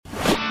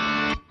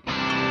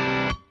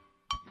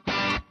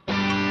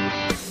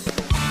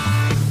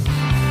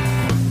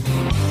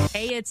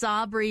it's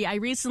Aubrey. I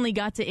recently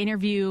got to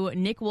interview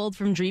Nick Wold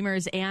from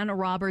Dreamers and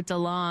Robert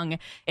DeLong.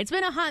 It's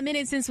been a hot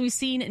minute since we've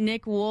seen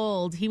Nick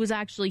Wold. He was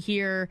actually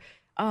here,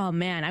 oh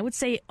man, I would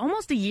say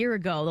almost a year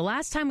ago. The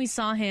last time we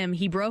saw him,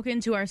 he broke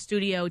into our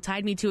studio,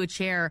 tied me to a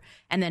chair,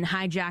 and then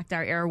hijacked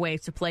our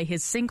airwaves to play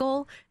his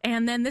single.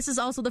 And then this is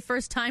also the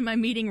first time I'm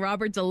meeting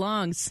Robert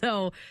DeLong.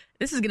 So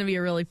this is going to be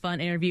a really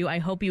fun interview. I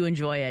hope you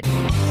enjoy it.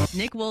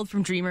 Nick Wold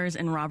from Dreamers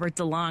and Robert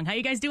DeLong. How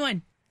you guys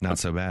doing? Not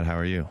so bad. How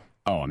are you?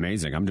 Oh,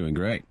 amazing. I'm doing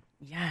great.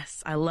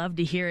 Yes, I love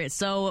to hear it.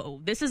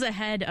 So this is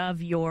ahead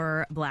of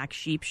your Black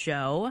Sheep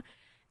show.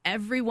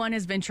 Everyone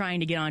has been trying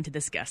to get onto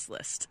this guest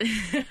list,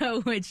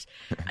 which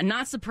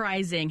not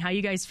surprising. How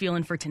you guys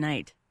feeling for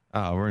tonight?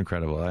 Oh, we're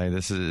incredible.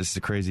 This is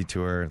a crazy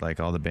tour. Like,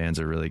 all the bands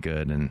are really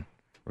good, and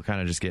we're kind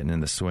of just getting in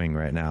the swing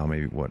right now.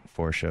 Maybe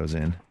 4 shows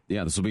in.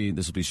 Yeah, this will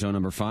be show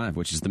number 5,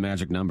 which is the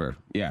magic number.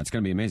 Yeah, it's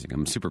going to be amazing.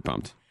 I'm super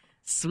pumped.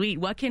 Sweet.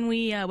 What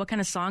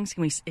kind of songs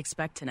can we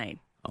expect tonight?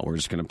 Oh, we're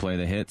just going to play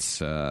the hits.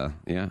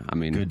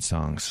 Good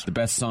songs. The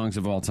best songs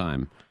of all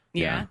time.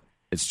 Yeah.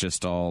 It's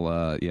just all,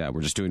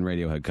 we're just doing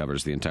Radiohead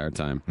covers the entire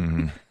time.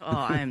 Mm-hmm. Oh,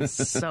 I'm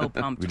so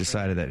pumped. We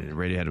decided that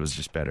Radiohead was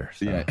just better.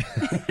 So. Yeah.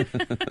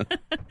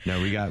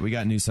 No, we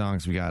got new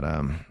songs. We got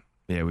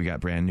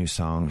brand new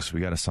songs. We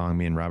got a song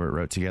me and Robert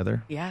wrote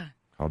together. Yeah.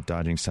 Called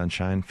Dodging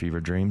Sunshine, Fever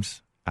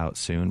Dreams. Out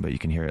soon, but you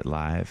can hear it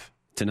live.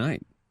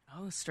 Tonight.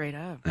 Oh, straight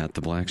up. At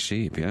the Black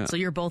Sheep, yeah. So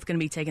you're both going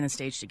to be taking the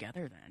stage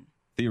together then?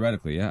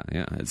 Theoretically, yeah.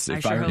 It's,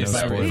 if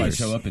I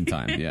show up in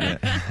time, yeah.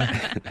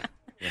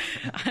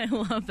 I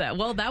love that.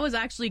 Well, that was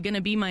actually going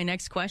to be my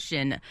next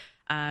question.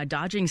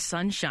 Dodging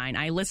Sunshine.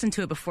 I listened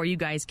to it before you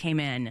guys came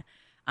in.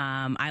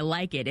 I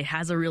like it. It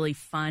has a really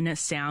fun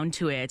sound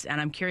to it. And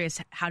I'm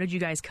curious, how did you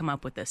guys come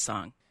up with this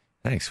song?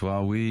 Thanks.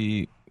 Well,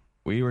 we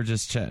were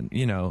just chatting.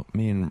 You know,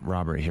 me and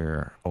Robert here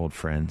are old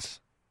friends.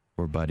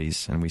 We're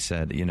buddies. And we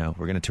said, we're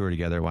going to tour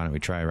together. Why don't we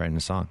try writing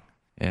a song?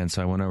 And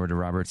so I went over to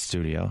Robert's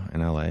studio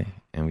in L.A.,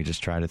 and we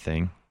just tried a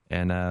thing.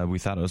 And we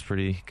thought it was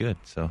pretty good.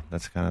 So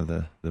that's kind of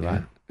the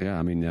vibe. Yeah,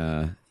 I mean,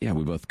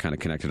 we both kind of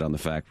connected on the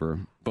fact we're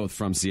both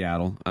from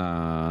Seattle.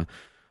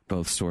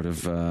 Both sort of,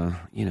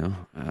 nerds.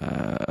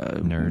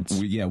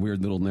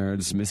 Weird little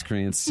nerds,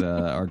 miscreants.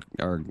 Our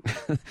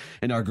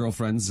and our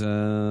girlfriends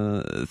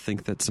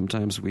think that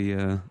sometimes we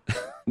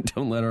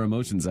don't let our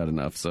emotions out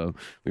enough. So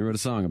we wrote a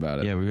song about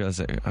it. Yeah, we realized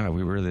that,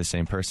 we were the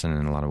same person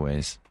in a lot of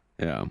ways.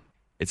 Yeah.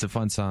 It's a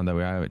fun song that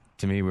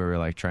we were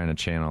like trying to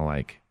channel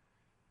like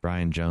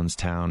Brian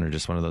Jonestown, or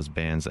just one of those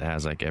bands that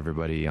has like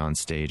everybody on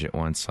stage at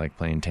once, like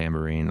playing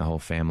tambourine. The whole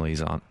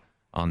family's on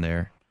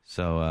there.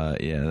 So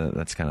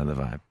that's kind of the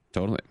vibe.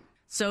 Totally.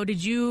 So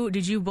did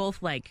you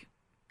both like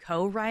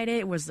co-write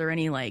it? Was there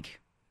any like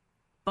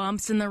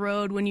bumps in the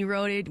road when you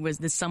wrote it?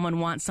 Did someone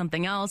want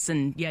something else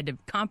and you had to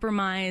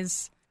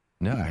compromise?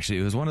 No, actually,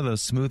 it was one of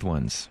those smooth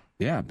ones.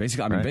 Yeah,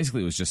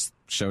 basically it was just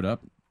showed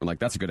up. We're like,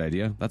 that's a good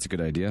idea. That's a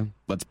good idea.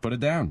 Let's put it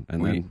down.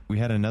 And we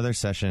had another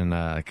session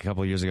a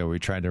couple of years ago where we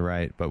tried to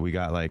write, but we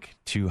got like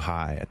too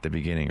high at the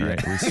beginning, right?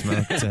 Yeah. We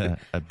smoked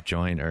a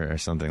joint or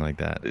something like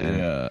that.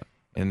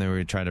 And then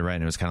we tried to write,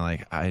 and it was kind of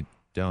like, I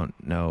don't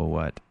know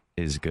what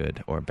is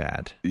good or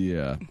bad.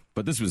 Yeah.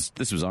 But this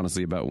was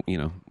honestly about,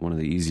 one of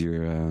the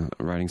easier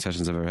writing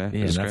sessions I've ever had.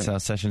 Yeah, that's how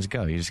sessions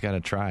go. You just got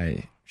to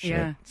try shit.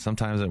 Yeah.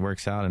 Sometimes it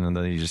works out, and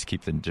then you just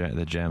keep the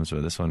gems,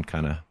 but this one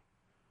kind of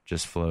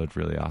just flowed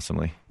really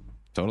awesomely.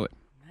 Totally.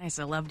 Nice.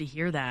 I love to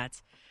hear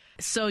that.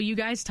 So you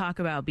guys talk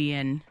about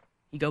you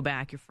go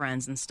back, your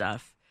friends and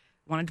stuff.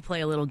 Wanted to play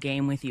a little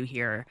game with you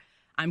here.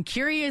 I'm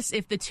curious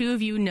if the two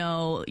of you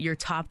know your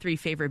top 3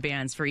 favorite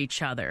bands for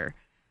each other.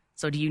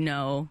 So do you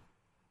know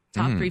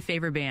top 3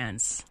 favorite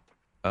bands?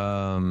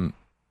 I might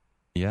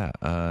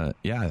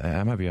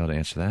be able to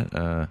answer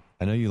that.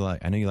 I know you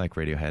like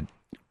Radiohead.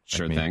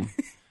 Sure thing.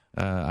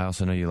 I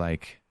also know you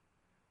like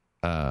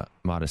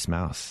Modest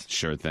Mouse.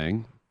 Sure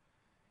thing.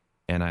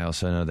 And I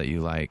also know that you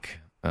like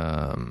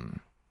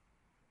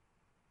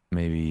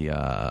maybe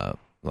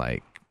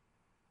like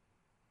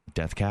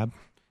Death Cab.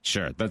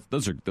 Sure,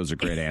 those are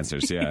great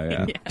answers.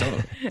 Yeah.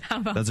 Totally.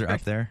 Those are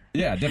up there.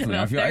 Yeah,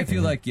 definitely. I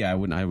feel like I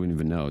wouldn't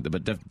even know,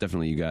 but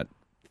definitely you got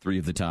 3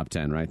 of the top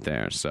 10 right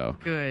there. So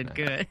good.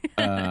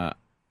 I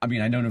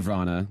know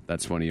Nirvana.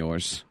 That's one of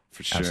yours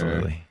for sure.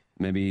 Absolutely.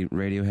 Maybe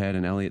Radiohead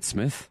and Elliott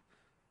Smith.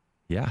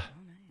 Yeah.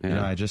 Oh,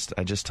 nice.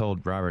 I just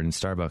told Robert in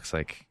Starbucks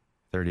like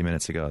 30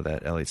 minutes ago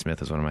that Elliott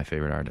Smith is one of my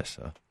favorite artists.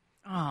 So.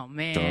 Oh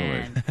man,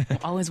 totally.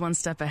 Always one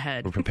step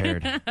ahead. We're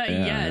prepared. Yes.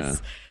 Yeah.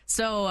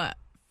 So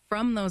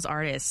from those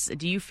artists,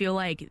 do you feel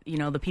like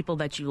the people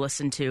that you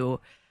listen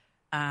to,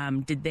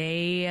 did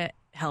they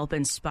help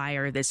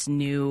inspire this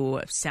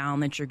new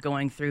sound that you're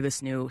going through,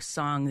 this new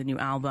song, the new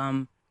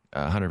album?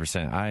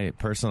 100%. I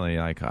personally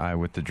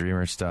with the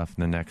Dreamer stuff,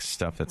 the next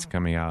stuff that's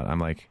coming out, I'm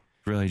like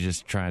really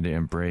just trying to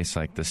embrace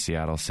like the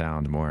Seattle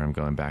sound more. I'm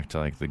going back to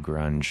like the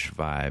grunge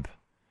vibe,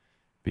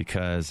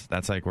 because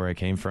that's like where I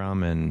came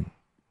from, and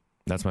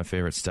that's my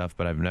favorite stuff.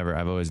 But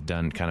I've always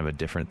done kind of a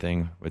different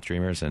thing with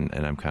Dreamers, and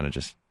I'm kind of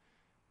just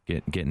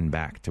getting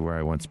back to where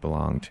I once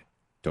belonged.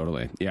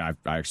 Totally. Yeah,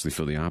 I actually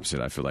feel the opposite.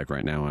 I feel like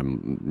right now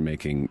I'm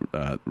making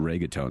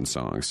reggaeton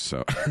songs.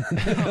 So,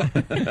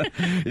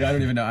 yeah, I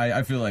don't even know.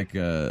 I feel like,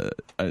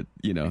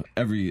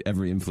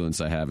 every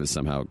influence I have is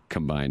somehow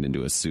combined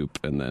into a soup,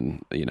 and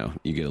then,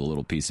 you get a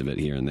little piece of it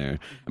here and there.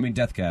 I mean,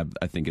 Death Cab,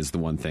 I think, is the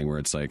one thing where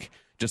it's like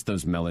just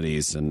those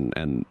melodies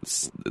and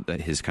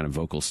his kind of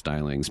vocal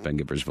stylings, Ben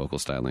Gibbard's vocal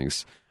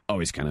stylings,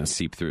 always kind of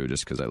seep through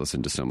just because I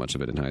listened to so much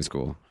of it in high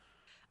school.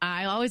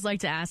 I always like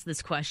to ask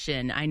this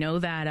question. I know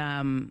that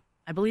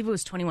I believe it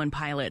was 21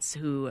 Pilots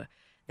who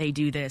they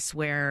do this,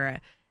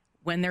 where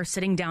when they're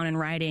sitting down and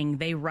writing,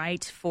 they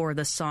write for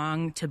the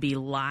song to be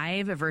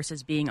live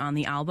versus being on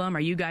the album.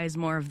 Are you guys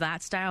more of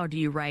that style, or do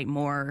you write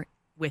more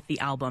with the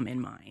album in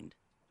mind?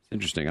 It's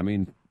interesting. I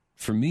mean,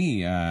 for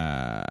me,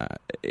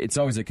 it's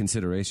always a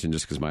consideration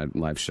just because my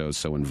live show is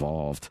so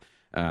involved.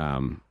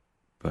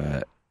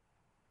 But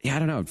yeah, I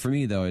don't know. For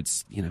me, though,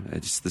 it's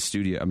the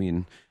studio. I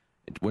mean,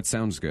 what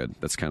sounds good.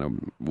 That's kind of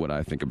what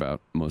I think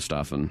about most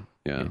often.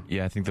 Yeah.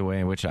 Yeah, I think the way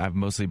in which I've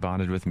mostly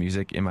bonded with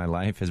music in my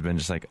life has been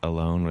just like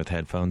alone with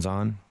headphones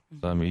on.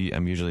 So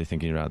I'm usually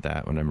thinking about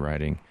that when I'm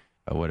writing,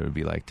 about what it would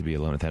be like to be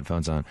alone with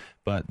headphones on.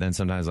 But then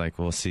sometimes, like,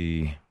 we'll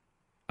see,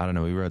 I don't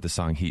know, we wrote the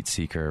song Heat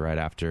Seeker right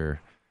after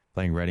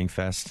playing Reading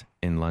Fest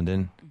in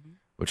London,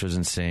 which was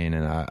insane.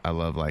 And I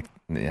love, like,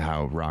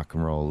 how rock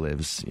and roll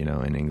lives,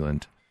 in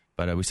England.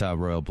 But we saw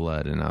Royal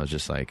Blood, and I was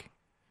just like,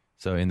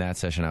 so in that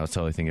session, I was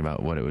totally thinking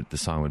about what the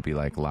song would be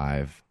like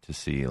live, to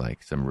see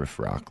like some riff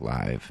rock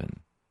live, and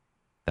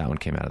that one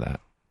came out of that.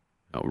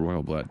 Oh,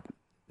 Royal Blood,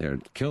 they're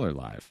killer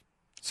live.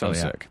 So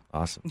sick,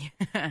 awesome.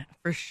 Yeah,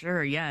 for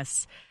sure.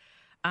 Yes.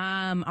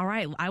 All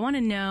right. I want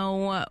to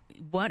know,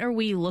 what are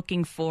we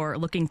looking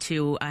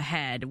to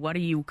ahead? What are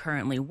you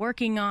currently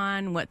working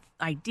on? What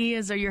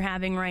ideas are you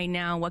having right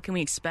now? What can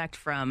we expect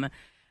from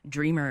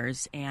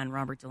Dreamers and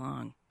Robert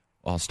DeLong?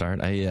 I'll start.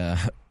 I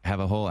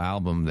have a whole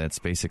album that's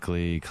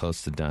basically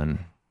close to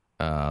done.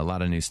 A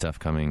lot of new stuff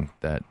coming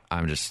that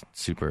I'm just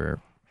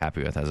super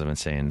happy with. As I've been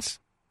saying, it's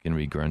going to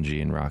be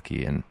grungy and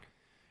rocky and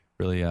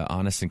really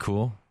honest and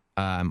cool.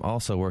 I'm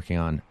also working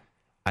on,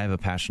 I have a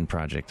passion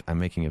project. I'm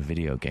making a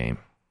video game.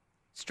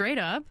 Straight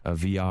up? A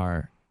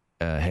VR,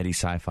 heady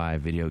sci-fi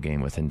video game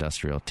with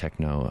industrial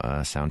techno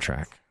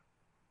soundtrack.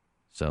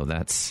 So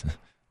that's,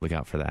 look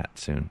out for that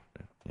soon.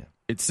 Yeah.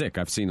 It's sick.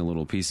 I've seen a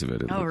little piece of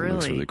it. It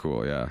looks really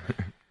cool. Yeah.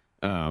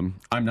 I'm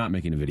not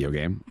making a video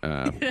game,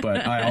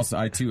 but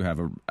I too have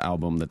an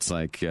album that's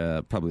like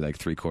probably like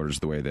 3/4 of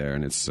the way there,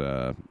 and it's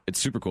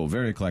super cool,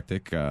 very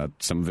eclectic.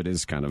 Some of it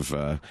is kind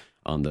of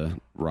on the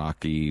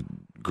rocky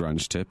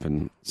grunge tip,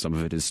 and some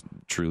of it is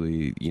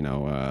truly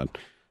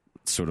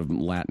sort of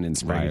Latin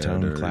inspired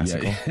reggaeton,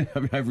 classical. Yeah, I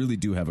mean, I really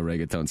do have a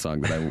reggaeton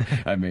song that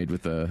I made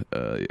with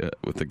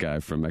the guy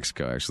from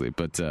Mexico, actually.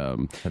 But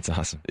that's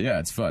awesome. Yeah,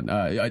 it's fun.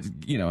 I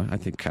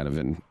think kind of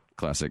in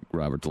classic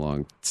Robert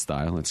DeLong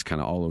style. It's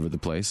kind of all over the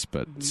place,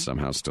 but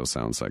somehow still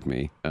sounds like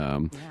me.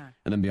 And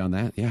then beyond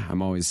that,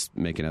 I'm always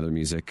making other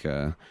music.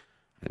 I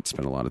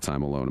spend a lot of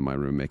time alone in my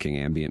room making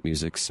ambient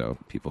music so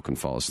people can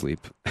fall asleep.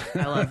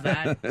 I love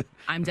that.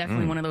 I'm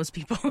definitely one of those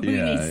people who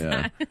needs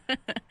that.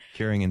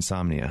 Curing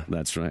insomnia.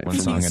 That's right. One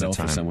song at a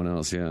time. For someone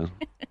else, yeah.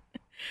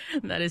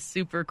 That is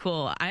super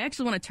cool. I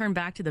actually want to turn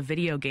back to the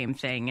video game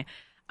thing.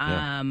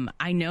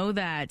 I know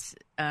that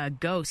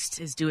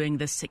Ghost is doing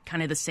this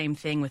kind of the same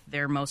thing with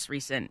their most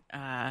recent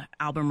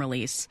album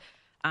release.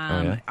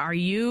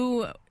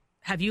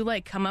 Have you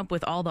like come up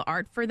with all the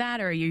art for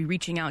that, or are you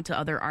reaching out to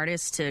other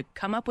artists to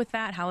come up with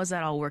that? How is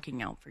that all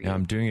working out for you? Yeah,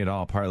 I'm doing it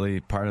all. Part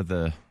of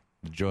the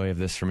joy of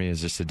this for me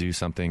is just to do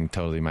something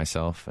totally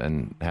myself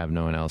and have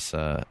no one else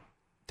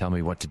tell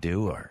me what to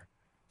do or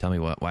tell me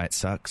why it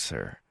sucks.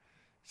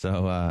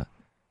 I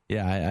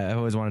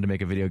always wanted to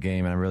make a video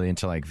game, and I'm really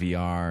into like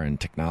VR and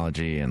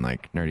technology and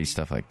like nerdy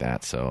stuff like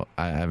that. So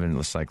I've been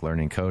just like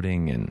learning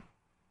coding and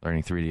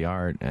learning 3D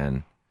art,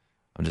 and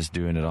I'm just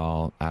doing it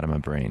all out of my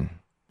brain.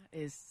 That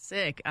is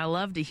sick. I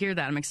love to hear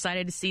that. I'm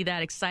excited to see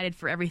that. Excited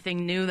for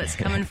everything new that's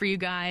coming for you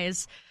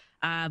guys.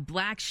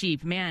 Black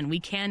Sheep, man, we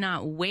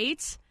cannot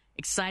wait.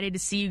 Excited to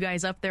see you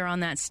guys up there on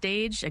that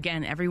stage.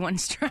 Again,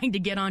 everyone's trying to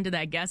get onto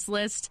that guest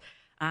list.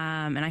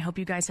 And I hope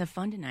you guys have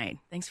fun tonight.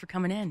 Thanks for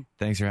coming in.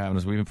 Thanks for having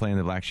us. We've been playing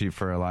the Black Sheep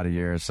for a lot of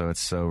years, so it's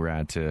so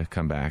rad to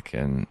come back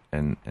and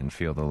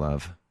feel the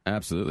love.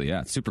 Absolutely,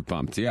 yeah. Super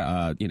pumped.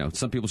 Yeah,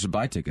 some people should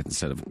buy tickets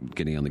instead of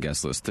getting on the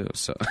guest list too.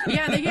 So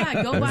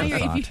go buy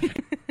your.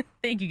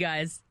 Thank you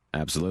guys.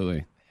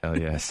 Absolutely. Hell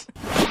yes.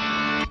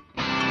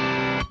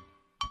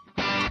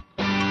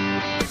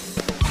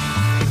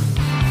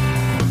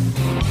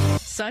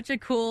 Such a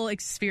cool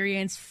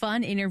experience,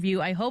 fun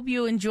interview. I hope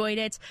you enjoyed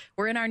it.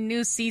 We're in our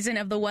new season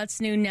of the What's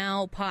New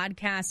Now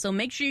podcast, so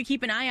make sure you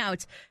keep an eye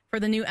out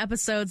for the new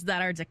episodes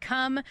that are to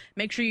come.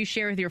 Make sure you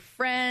share with your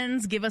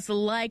friends, give us a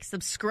like,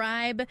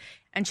 subscribe,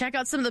 and check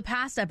out some of the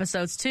past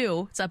episodes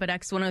too. It's up at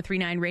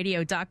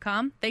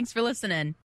x1039radio.com. Thanks for listening.